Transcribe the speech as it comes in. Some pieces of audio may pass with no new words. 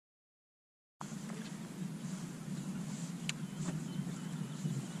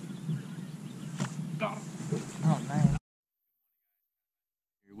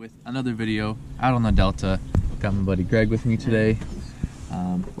With another video out on the Delta. Got my buddy Greg with me today.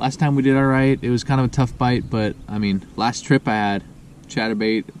 Last time we did alright. It was kind of a tough bite, but I mean, last trip I had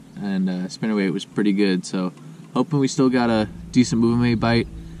chatterbait and spinnerbait was pretty good. So hoping we still got a decent movement bite.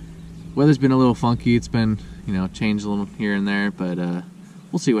 Weather's been a little funky. It's been, you know, changed a little here and there, but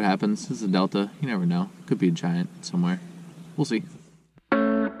we'll see what happens. This is a Delta. You never know. Could be a giant somewhere. We'll see.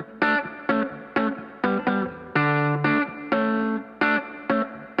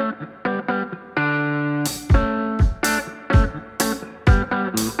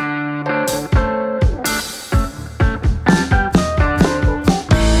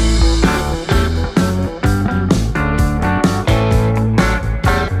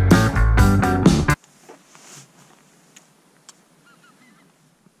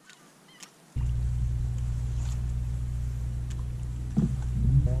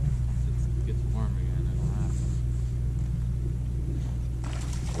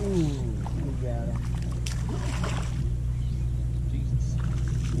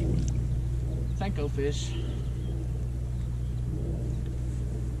 Senko fish.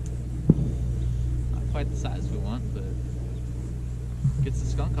 Not quite the size we want, but gets the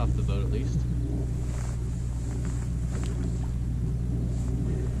skunk off the boat at least.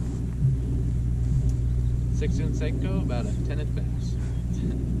 Six-inch Senko, about a 10-inch bass.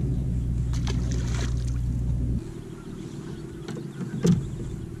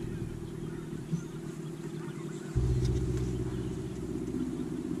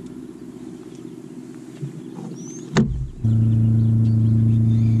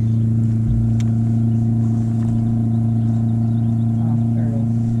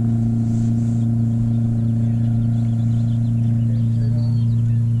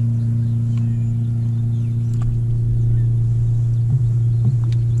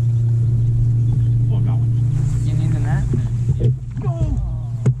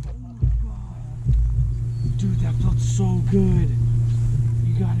 So good.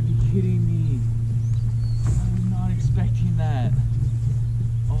 You gotta be kidding me. I was not expecting that.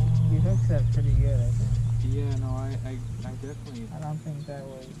 Oh. You hooked that pretty good, I think. Yeah, no, I definitely. I don't think that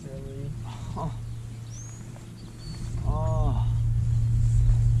was really. Oh.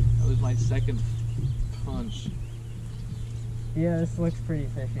 That was my second punch. Yeah, this looks pretty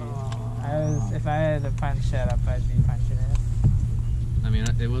fishy. Oh. If I had to punch that up, I'd be punching it. I mean,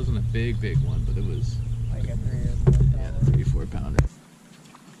 it wasn't a big one, but it was. Like a 3 or 4 3-4 pounder.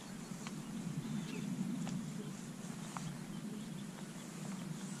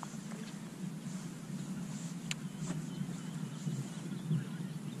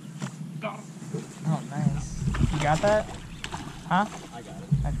 Oh, nice. You got that? Huh? I got it.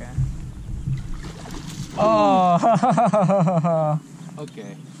 Okay. Oh!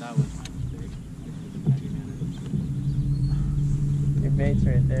 Okay, that was my mistake. Your bait's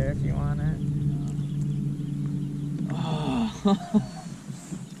right there if you want it. Oh. Hold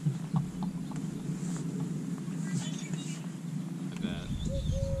on.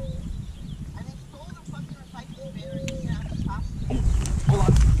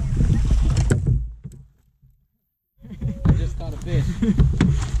 I just caught a fish.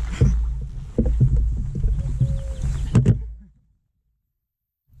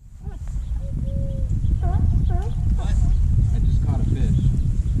 What? I just caught a fish.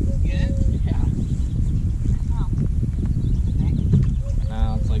 Good? Yeah. Oh. Okay.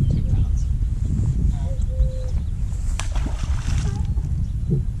 Now it's like 2 pounds.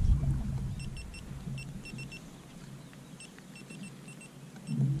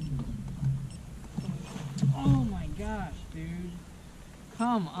 Oh my gosh, dude.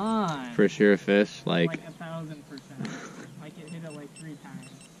 Come on. For sure fish, like 1,000%. Like it hit it like 3 times.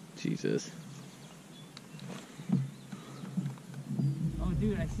 Jesus. Oh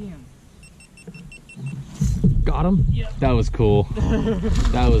dude, I see him. Got him? Yep. That was cool.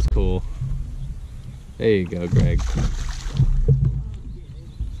 That was cool. There you go, Greg.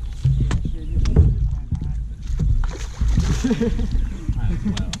 Might as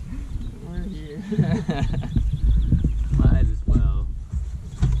well. We're here. Might as well.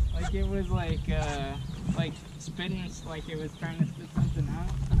 Like it was like spitting, like it was trying to spit something out.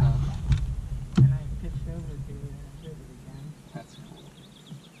 And I pitched over to it and I did it again. That's cool.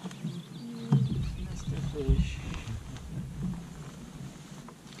 Mr. Fish.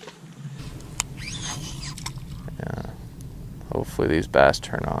 Yeah. Hopefully these bass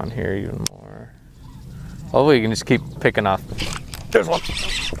turn on here even more. Hopefully you can just keep picking off. There's one.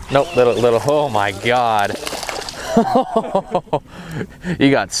 Nope, little. Oh my God.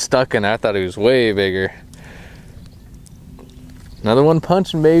 You got stuck in there. I thought he was way bigger. Another one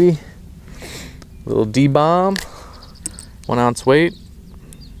punching, baby. Little D-bomb. 1 ounce weight.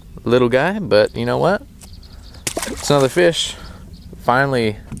 little guy, but you know what? It's another fish.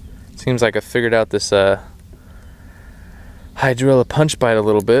 Finally, seems like I figured out this hydrilla punch bite a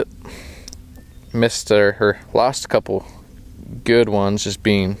little bit. Missed or lost a couple good ones just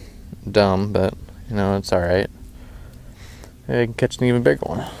being dumb, but you know, it's alright. I can catch an even bigger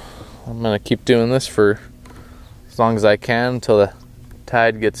one. I'm gonna keep doing this for as long as I can until the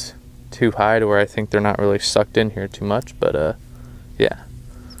tide gets too high to where I think they're not really sucked in here too much, but yeah.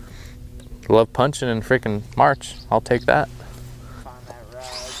 Love punching in freaking March. I'll take that. On that rod.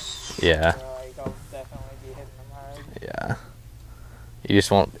 Yeah. So, like, I'll definitely be hitting them hard. Yeah. You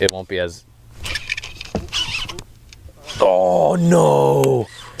just won't, it won't be as... Oh no!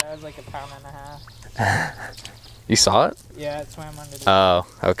 That was like a pound and a half. You saw it? Yeah, it swam under the... Oh,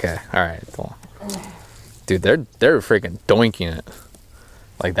 okay. Alright. Dude, they're freaking doinking it.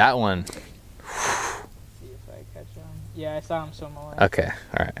 Like that one. See if I catch him. Yeah, I saw him swim away. Okay,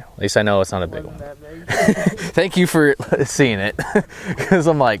 alright. At least I know it's not a big Wasn't one. that big. Thank you for seeing it. Because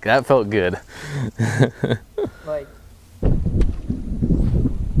I'm like, that felt good. Like...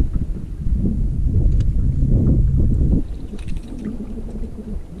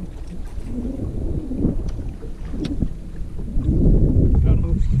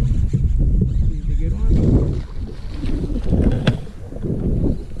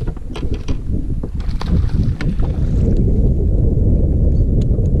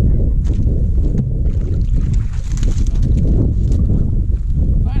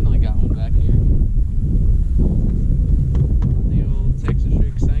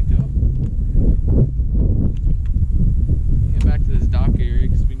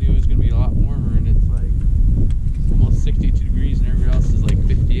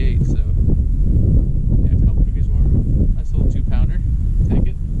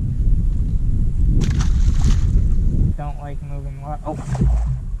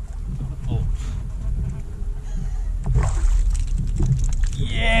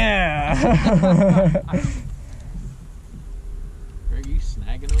 Greg, are you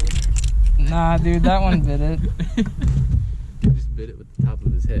snagging over there? Nah, dude, that one bit it. He just bit it with the top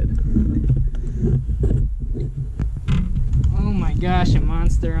of his head. Oh my gosh, a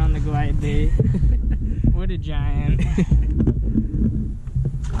monster on the glide bait. What a giant.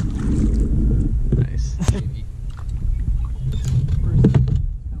 Nice.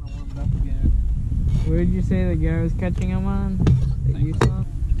 What did you say the guy was catching him on? That you saw?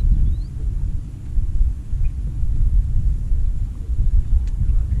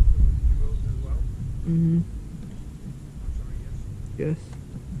 Mm-hmm. Yes.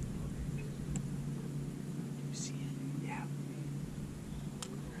 You see it? Yeah.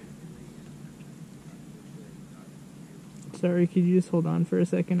 Sorry, could you just hold on for a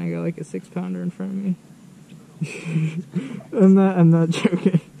second? I got like a 6-pounder in front of me. I'm not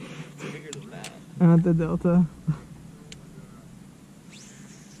joking. Bigger than that. I'm at the Delta.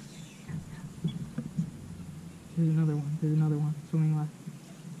 There's another one. Swimming left.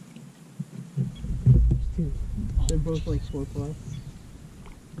 There's two. They're both like 4+.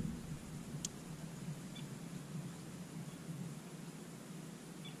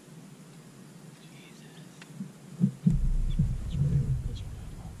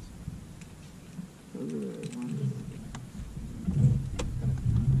 Those are the right ones.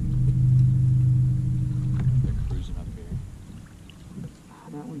 They're cruising up here.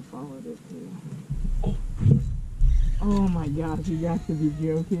 That one followed it too. Oh my gosh, you got to be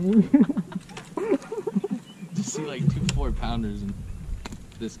joking. Just see like 2 4-pounders and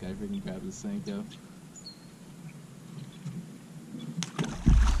this guy freaking grabs the Senko.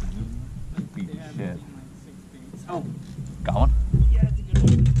 Shit. Oh, Got one? yeah, that's a good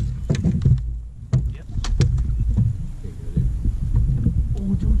one. Yep.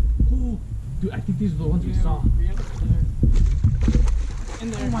 Oh, dude. Oh. Dude, I think these are the ones we saw. In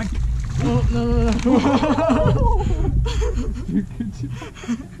there. Oh my. Oh, no. Dude,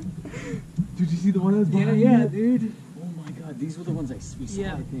 did you see the one that was behind you? Yeah, dude. Oh my god, these were the ones we saw,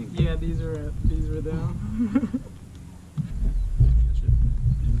 Yeah, I think. yeah, these were them.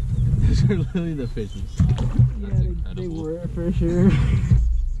 These are literally the fishes. Yeah, That's they incredible. were for sure.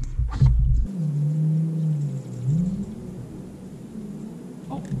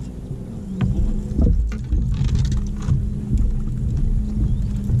 Oh.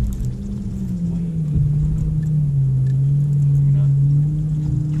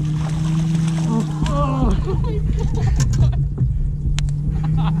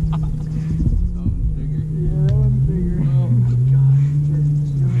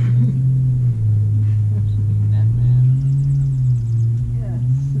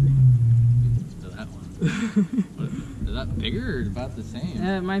 bigger or about the same?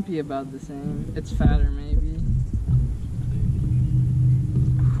 Yeah, it might be about the same. It's fatter, maybe.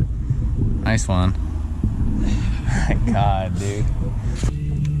 Nice one. My God, dude.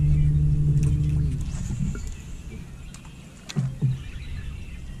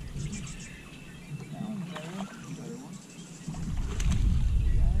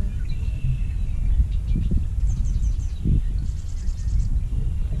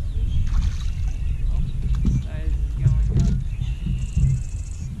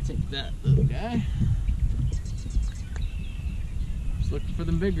 That little guy. Just looking for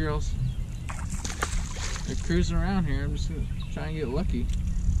them big girls. They're cruising around here. I'm just gonna try and get lucky.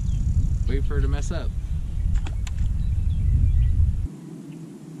 Wait for her to mess up.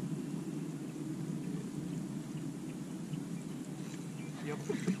 Yep,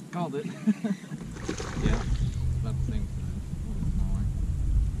 called it. Yeah, about the same size. A little smaller.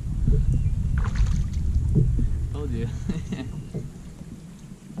 Told you.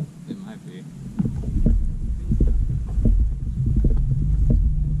 It might be.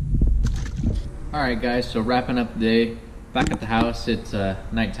 Alright guys, so wrapping up the day, back at the house. It's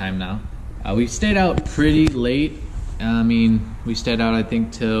nighttime now. We stayed out pretty late. I mean, we stayed out I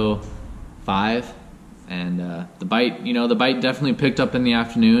think till 5, and the bite definitely picked up in the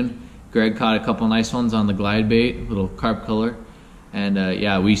afternoon. Greg caught a couple nice ones on the glide bait, little carp color, and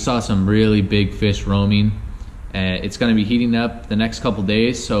yeah, we saw some really big fish roaming. It's going to be heating up the next couple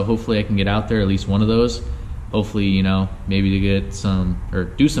days, so hopefully I can get out there at least one of those. Hopefully, you know, maybe to get some, or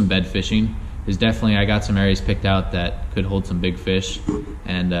do some bed fishing. There's definitely, I got some areas picked out that could hold some big fish,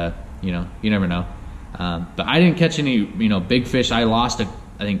 and you know, you never know. But I didn't catch any, you know, big fish. I lost, I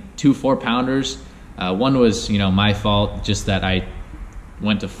think, 2 4-pounders. One was, you know, my fault, just that I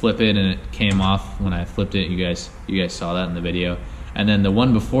went to flip it and it came off when I flipped it. You guys saw that in the video. And then the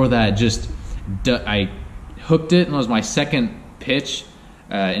one before that, just I hooked it, and it was my second pitch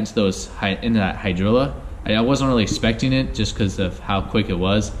into that hydrilla. I wasn't really expecting it just because of how quick it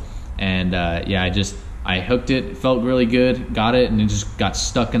was, and yeah, I hooked it, felt really good, got it, and it just got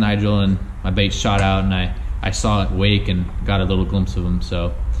stuck in the hydrilla, and my bait shot out, and I saw it wake and got a little glimpse of him.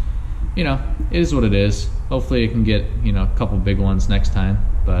 So, you know, it is what it is. Hopefully I can get, you know, a couple big ones next time.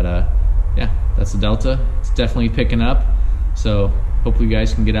 But yeah, that's the Delta. It's definitely picking up, so hopefully you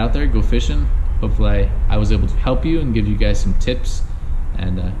guys can get out there, go fishing. Hopefully I was able to help you and give you guys some tips,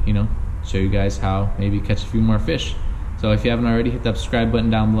 and you know, show you guys how maybe catch a few more fish. So if you haven't already, hit that subscribe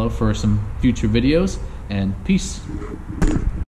button down below for some future videos, and peace.